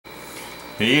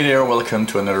Hey there, welcome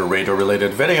to another radio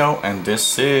related video, and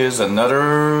this is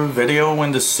another video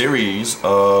in the series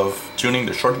of tuning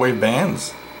the shortwave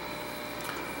bands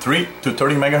 3 to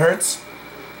 30 megahertz,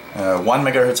 1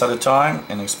 megahertz at a time,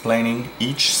 and explaining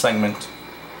each segment.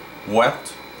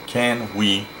 What can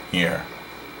we hear?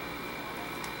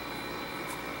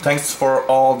 Thanks for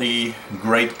all the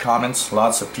great comments.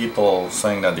 Lots of people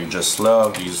saying that they just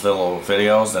love these little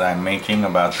videos that I'm making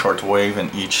about shortwave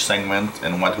and each segment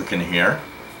and what we can hear.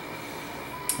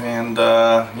 And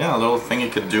yeah, a little thing you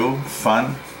could do,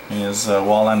 fun, is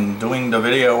while I'm doing the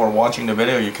video or watching the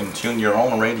video, you can tune your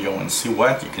own radio and see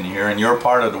what you can hear in your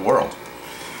part of the world.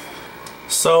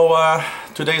 So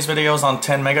today's video is on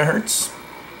 10 megahertz.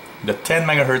 The 10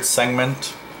 megahertz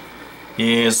segment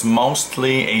is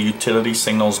mostly a utility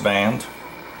signals band,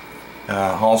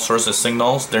 all sorts of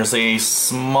signals. There's a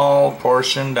small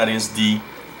portion that is the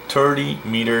 30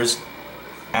 meters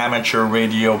amateur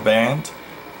radio band,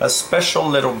 a special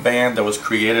little band that was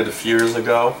created a few years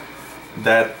ago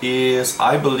that is,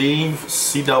 I believe,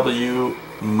 CW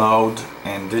mode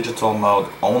and digital mode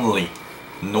only,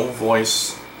 no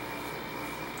voice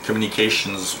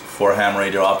communications for ham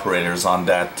radio operators on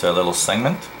that little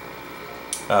segment.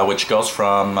 Which goes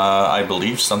from, I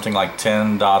believe, something like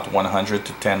 10.100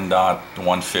 to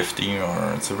 10.150,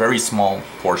 or it's a very small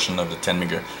portion of the 10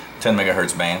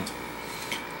 megahertz band.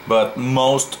 But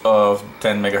most of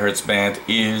 10 megahertz band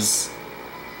is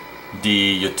the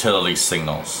utility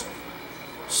signals.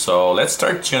 So let's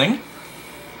start tuning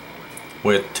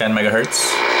with 10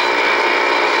 megahertz.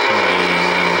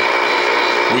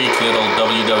 A weak little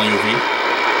WWV.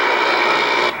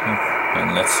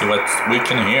 And let's see what we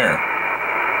can hear.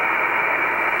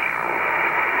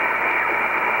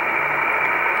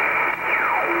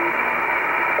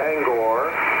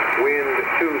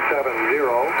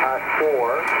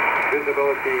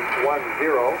 Visibility 10.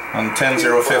 On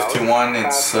 10051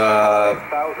 it's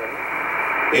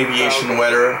aviation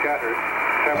weather,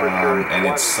 and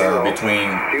it's between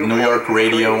New York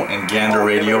radio and Gander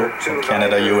radio, so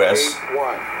Canada, US,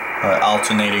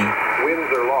 alternating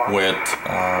with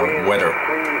weather.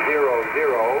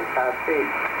 300 at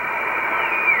 8.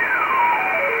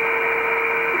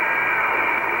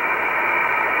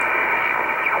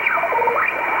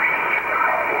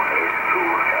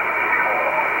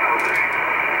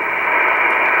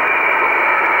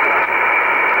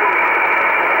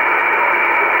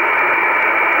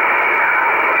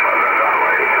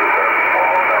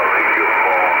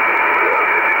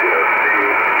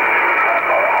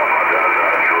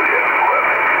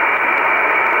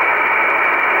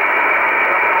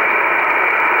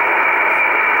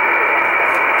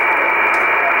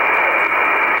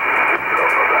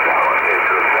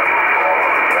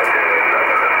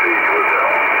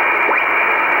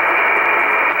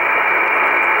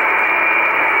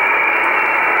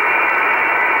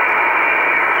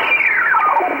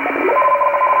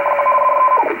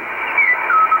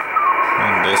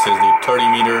 This is the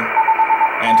 30 meter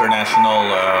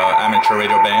international amateur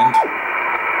radio band.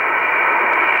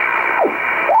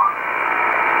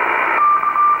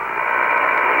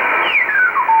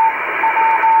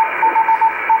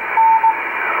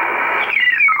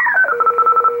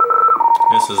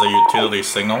 This is a utility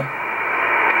signal.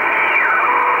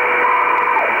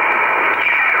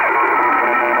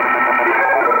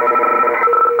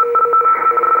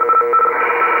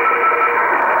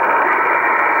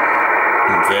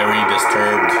 Very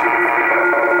disturbed,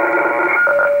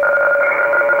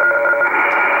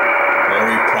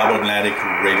 very problematic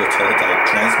radio teletype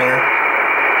transmitter.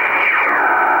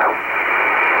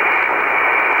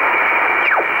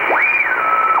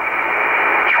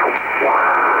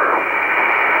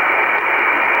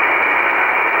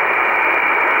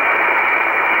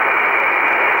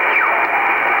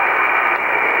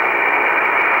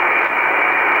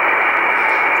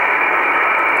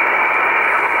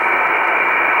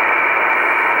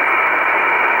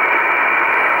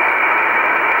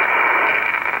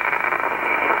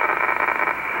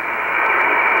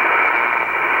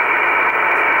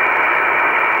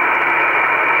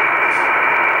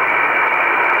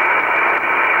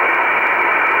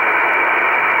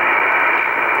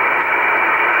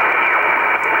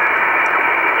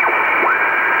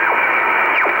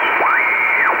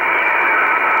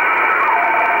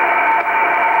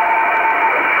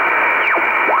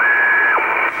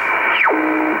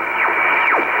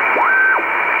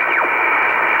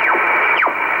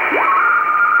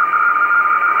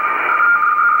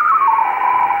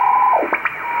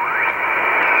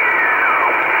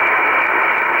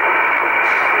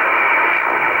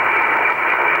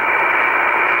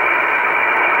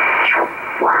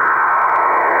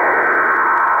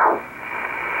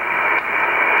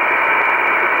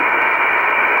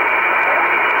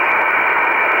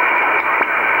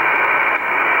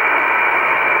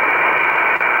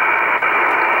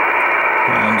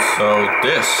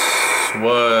 this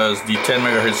was the 10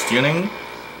 megahertz tuning.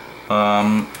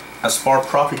 As far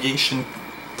propagation,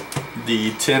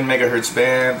 the 10 megahertz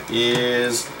band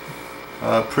is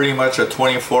pretty much a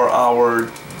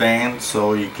 24-hour band,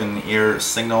 so you can hear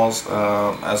signals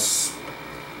as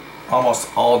almost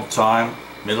all the time,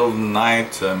 middle of the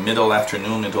night, middle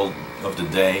afternoon, middle of the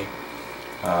day,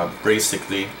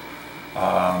 basically.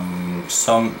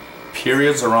 Some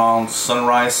periods around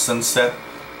sunrise, sunset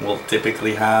will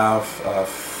typically have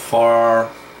far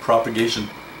propagation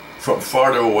from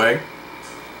farther away,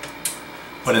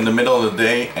 but in the middle of the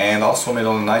day and also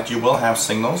middle of the night you will have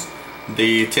signals.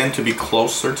 They tend to be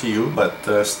closer to you,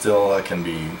 but still can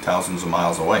be thousands of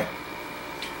miles away.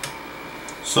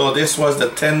 So this was the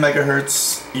 10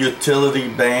 megahertz utility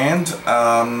band.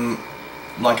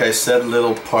 Like I said,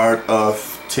 little part of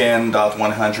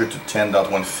 10.100 to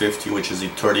 10.150, which is a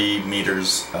 30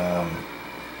 meters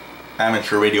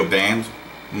amateur radio band,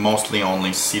 mostly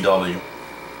only CW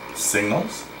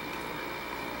signals.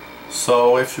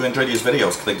 So if you enjoy these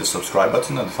videos, click the subscribe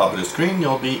button at the top of the screen.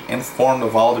 You'll be informed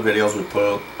of all the videos we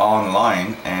put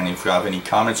online, and if you have any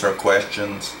comments or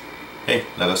questions, hey,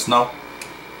 let us know.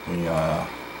 We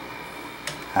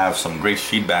have some great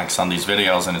feedbacks on these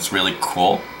videos and it's really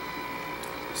cool.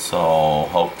 So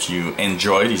hope you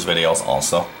enjoy these videos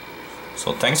also.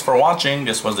 So thanks for watching.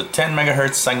 This was the 10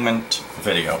 megahertz segment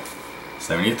video.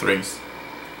 73s.